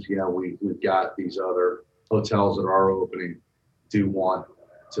side is we've got these other hotels that are opening, do want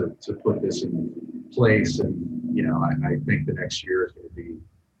to put this in place. And, I think the next year is going to be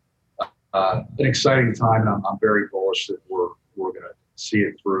an exciting time. And I'm very bullish that we're going to see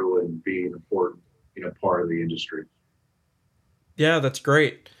it through and be an important, part of the industry. Yeah, that's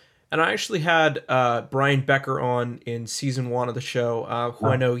great. And I actually had Brian Becker on in season one of the show, who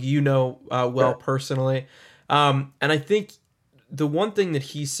I Uh, know you know well sure. personally. And I think the one thing that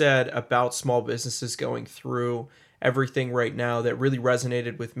he said about small businesses going through everything right now that really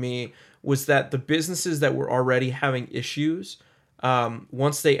resonated with me was that the businesses that were already having issues,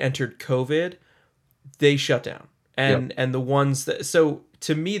 once they entered COVID, they shut down. Yep. And the ones that, so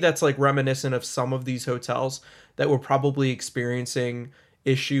to me that's like reminiscent of some of these hotels that were probably experiencing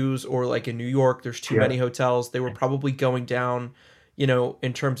issues, or like in New York there's too many Yep. hotels, they were probably going down,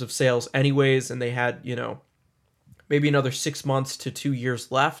 in terms of sales anyways, and they had, maybe another 6 months to 2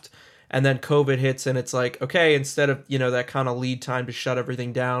 years left, and then COVID hits and it's like, okay, instead of, that kind of lead time to shut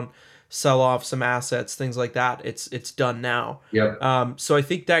everything down, sell off some assets, things like that, it's done now. Yep. So I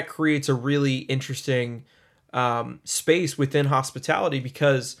think that creates a really interesting space within hospitality,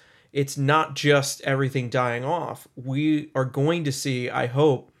 because it's not just everything dying off. We are going to see, I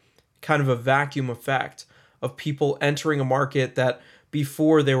hope, kind of a vacuum effect of people entering a market that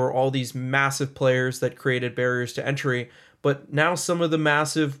before there were all these massive players that created barriers to entry, but now some of the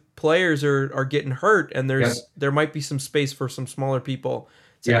massive players are getting hurt, and Yep. there might be some space for some smaller people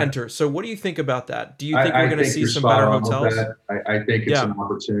to Yeah. enter. So what do you think about that? Do you think we're I going to think see you're some spot better on with hotels? that. I think it's Yeah. an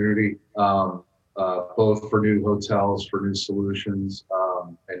opportunity, both for new hotels, for new solutions,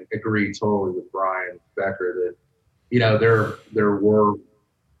 and agree totally with Brian Becker that, there were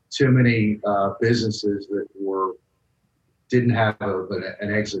too many businesses that didn't have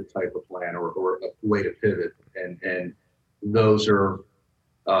an exit type of plan or a way to pivot. And those are,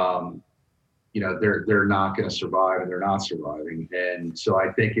 they're not going to survive, and they're not surviving. And so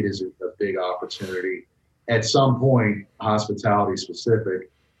I think it is a big opportunity. At some point, hospitality specific,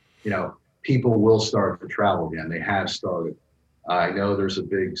 people will start to travel again. They have started. I know there's a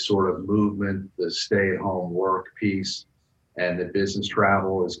big sort of movement, the stay at home work piece, and the business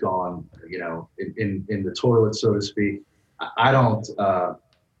travel has gone, in the toilet, so to speak. I don't, I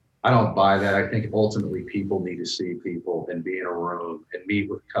don't buy that. I think ultimately people need to see people and be in a room and meet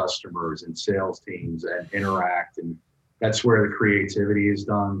with customers and sales teams and interact. And that's where the creativity is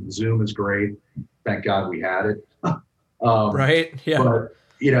done. Zoom is great. Thank God we had it. Right? Yeah. But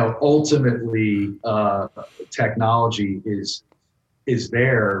ultimately, technology is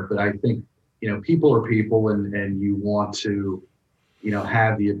there. But I think people are people, and you want to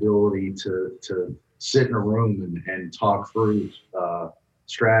have the ability to sit in a room and talk through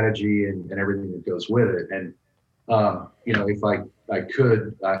strategy and everything that goes with it. And if I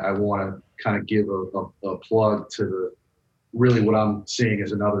could, I want to kind of give a plug to the really what I'm seeing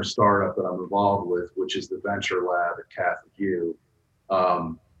as another startup that I'm involved with, which is the Venture Lab at Catholic U,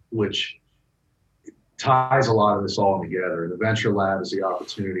 which ties a lot of this all together. And the Venture Lab is the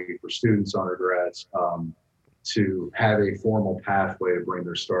opportunity for students, undergrads, to have a formal pathway to bring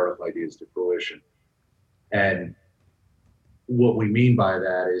their startup ideas to fruition. And what we mean by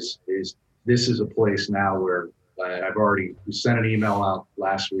that is this is a place now where I've already sent an email out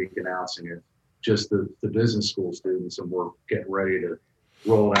last week announcing it, just the business school students, and we're getting ready to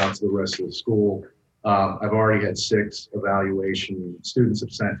roll it out to the rest of the school. I've already had 6 evaluation students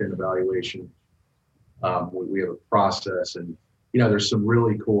have sent in evaluation. We have a process, and there's some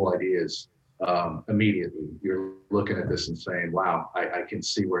really cool ideas. Immediately, you're looking at this and saying, "Wow, I can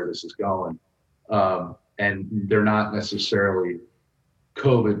see where this is going," and they're not necessarily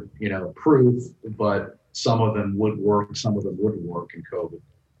COVID, proof, but some of them would work, some of them wouldn't work in COVID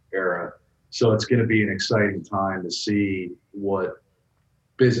era. So it's going to be an exciting time to see what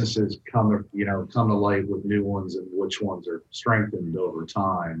businesses come to light with new ones and which ones are strengthened over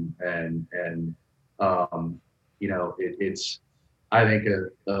time. And it's I think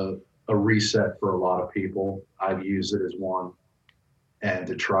a reset for a lot of people. I've used it as one, and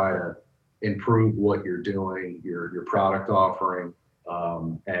to try to improve what you're doing, your product offering,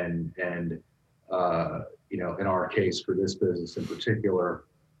 and in our case for this business in particular,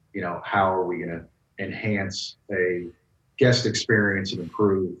 how are we going to enhance a guest experience and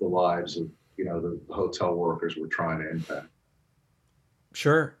improve the lives of the hotel workers we're trying to impact.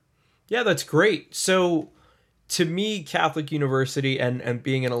 Sure. Yeah, that's great. So to me, Catholic University and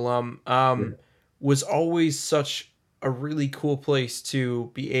being an alum was always such a really cool place to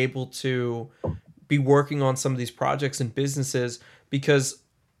be able to be working on some of these projects and businesses, because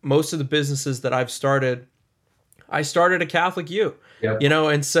most of the businesses that I've started, I started a Catholic U, Yep.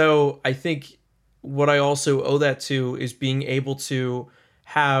 and so I think what I also owe that to is being able to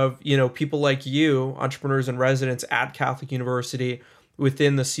have, people like you, entrepreneurs and residents at Catholic University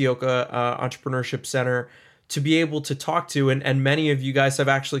within the Sioka Entrepreneurship Center, to be able to talk to, and many of you guys have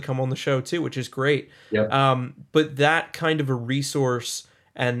actually come on the show too, which is great. Yep. But that kind of a resource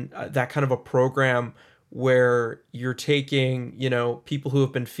and that kind of a program where you're taking, people who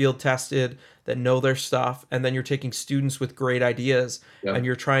have been field tested that know their stuff, and then you're taking students with great ideas, Yep. and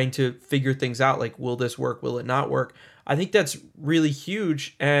you're trying to figure things out, like, will this work? Will it not work? I think that's really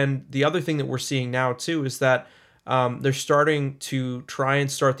huge. And the other thing that we're seeing now too is that they're starting to try and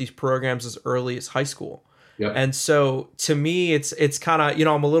start these programs as early as high school. Yep. And so to me, it's kind of,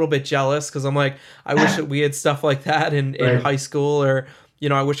 I'm a little bit jealous, because I'm like, I wish that we had stuff like that in Right. high school, or,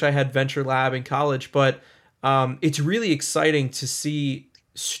 I wish I had Venture Lab in college. But it's really exciting to see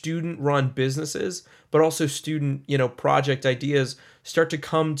student run businesses, but also student, project ideas start to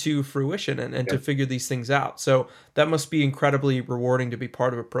come to fruition and to figure these things out. So that must be incredibly rewarding to be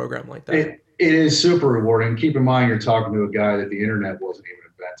part of a program like that. It is super rewarding. Keep in mind, you're talking to a guy that the internet wasn't even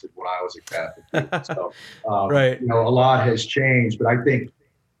invented when I was a Catholic. So, Right. a lot has changed, but I think,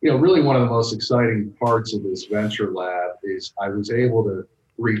 really one of the most exciting parts of this Venture Lab is I was able to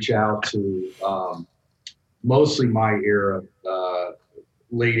reach out to mostly my era,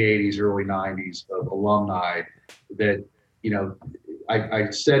 late 80s, early 90s of alumni that, I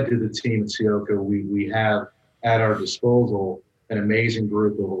said to the team at Sioka, we have at our disposal an amazing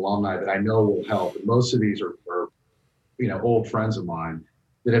group of alumni that I know will help. And most of these are old friends of mine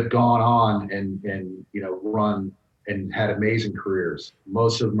that have gone on and run and had amazing careers.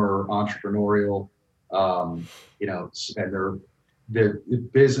 Most of them are entrepreneurial, and they're the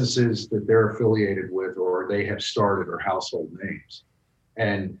businesses that they're affiliated with or they have started are household names.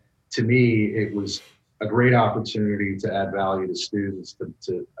 And to me, it was a great opportunity to add value to students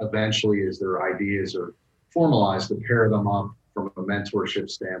to eventually, as their ideas are formalized, to pair them up from a mentorship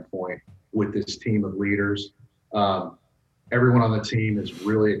standpoint with this team of leaders. Everyone on the team is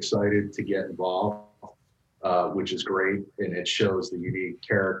really excited to get involved, which is great, and it shows the unique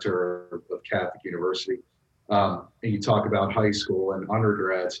character of Catholic University. And you talk about high school and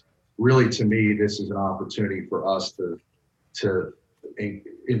undergrads. Really, to me, this is an opportunity for us to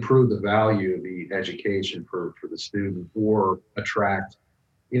improve the value of the education for the student, or attract,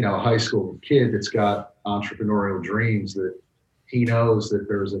 a high school kid that's got entrepreneurial dreams, that he knows that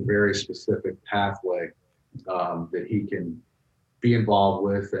there's a very specific pathway that he can be involved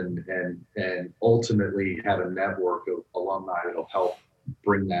with, and ultimately have a network of alumni that'll help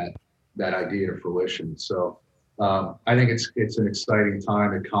bring that idea to fruition. So I think it's an exciting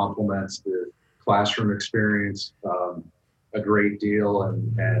time. It complements the classroom experience a great deal,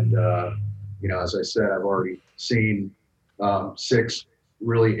 and as I said, I've already seen 6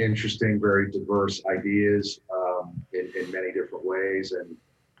 really interesting, very diverse ideas in many different ways. And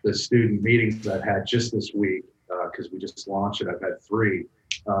the student meetings I've had just this week, because we just launched it, I've had 3.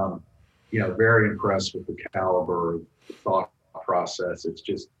 Very impressed with the caliber of the thought process. It's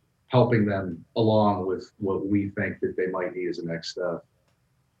just helping them along with what we think that they might need as a next step.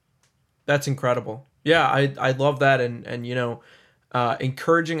 That's incredible. Yeah, I love that, and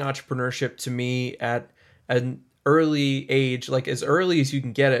encouraging entrepreneurship to me at an early age, like as early as you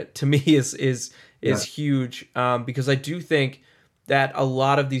can get it, to me is Yeah. huge, because I do think that a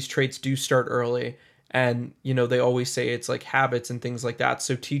lot of these traits do start early, and they always say it's like habits and things like that.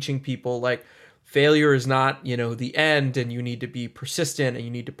 So teaching people like failure is not the end, and you need to be persistent and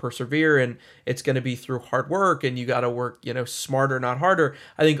you need to persevere, and it's going to be through hard work, and you got to work smarter, not harder.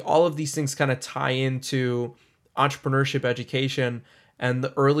 I think all of these things kind of tie into entrepreneurship education, and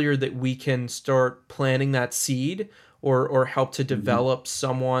the earlier that we can start planting that seed, or help to Mhm. develop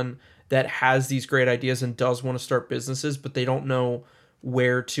someone that has these great ideas and does want to start businesses, but they don't know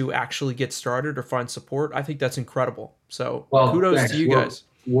where to actually get started or find support, I think that's incredible. So Well, kudos to thanks. you We're guys.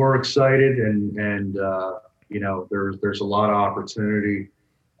 we're excited, and there's a lot of opportunity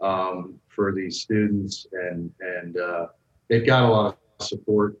for these students, and they've got a lot of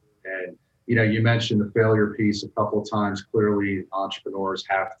support. And you mentioned the failure piece a couple of times. Clearly, entrepreneurs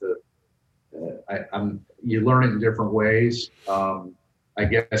have to. You learn it in different ways. I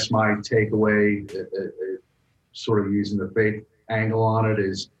guess my takeaway, sort of using the faith angle on it,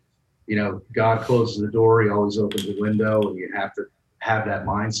 is God closes the door, he always opens the window, and you have to have that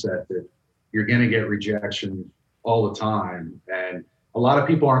mindset that you're going to get rejection all the time. And a lot of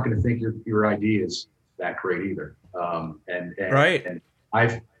people aren't going to think your idea is that great either. Right. And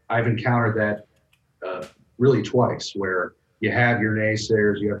I've encountered that really twice, where you have your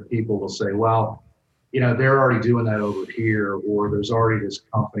naysayers, you have people will say, well, they're already doing that over here, or there's already this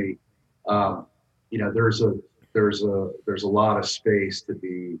company. Um, there's a lot of space to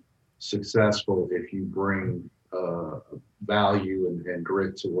be successful if you bring value and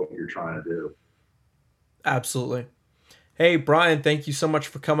grit to what you're trying to do. Absolutely. Hey, Brian, thank you so much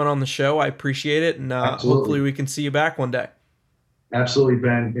for coming on the show. I appreciate it, and hopefully Absolutely. we can see you back one day. Absolutely,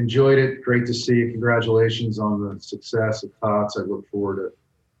 Ben. Enjoyed it. Great to see you. Congratulations on the success of TOTS. I look forward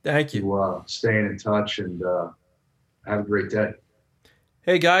Thank you. to staying in touch, and have a great day.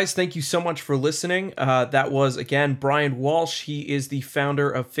 Hey guys, thank you so much for listening. That was again Brian Walsh. He is the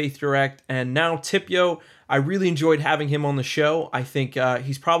founder of Faith Direct and now Tipio. I really enjoyed having him on the show. I think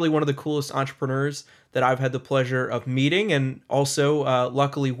he's probably one of the coolest entrepreneurs that I've had the pleasure of meeting and also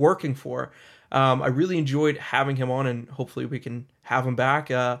luckily working for. I really enjoyed having him on, and hopefully we can have him back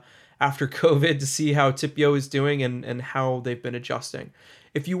after COVID to see how Tipio is doing and how they've been adjusting.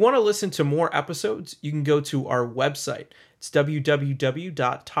 If you want to listen to more episodes, you can go to our website. It's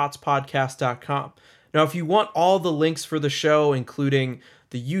www.totspodcast.com. Now, if you want all the links for the show, including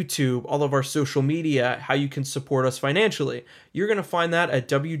the YouTube, all of our social media, how you can support us financially, you're going to find that at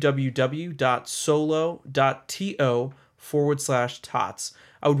www.solo.to/tots.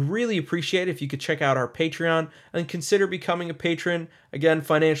 I would really appreciate it if you could check out our Patreon and consider becoming a patron, again,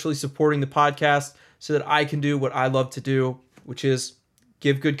 financially supporting the podcast so that I can do what I love to do, which is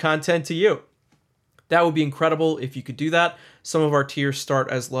give good content to you. That would be incredible if you could do that. Some of our tiers start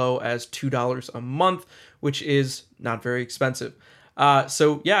as low as $2 a month, which is not very expensive.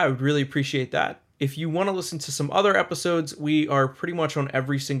 So yeah, I would really appreciate that. If you want to listen to some other episodes, we are pretty much on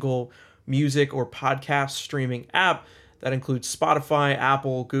every single music or podcast streaming app. That includes Spotify,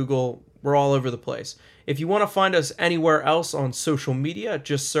 Apple, Google. We're all over the place. If you want to find us anywhere else on social media,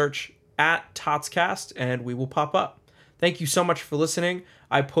 just search at TOTScast and we will pop up. Thank you so much for listening.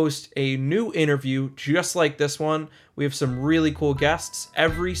 I post a new interview just like this one. We have some really cool guests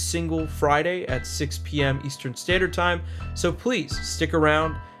every single Friday at 6 p.m. Eastern Standard Time. So please stick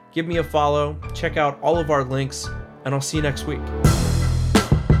around, give me a follow, check out all of our links, and I'll see you next week.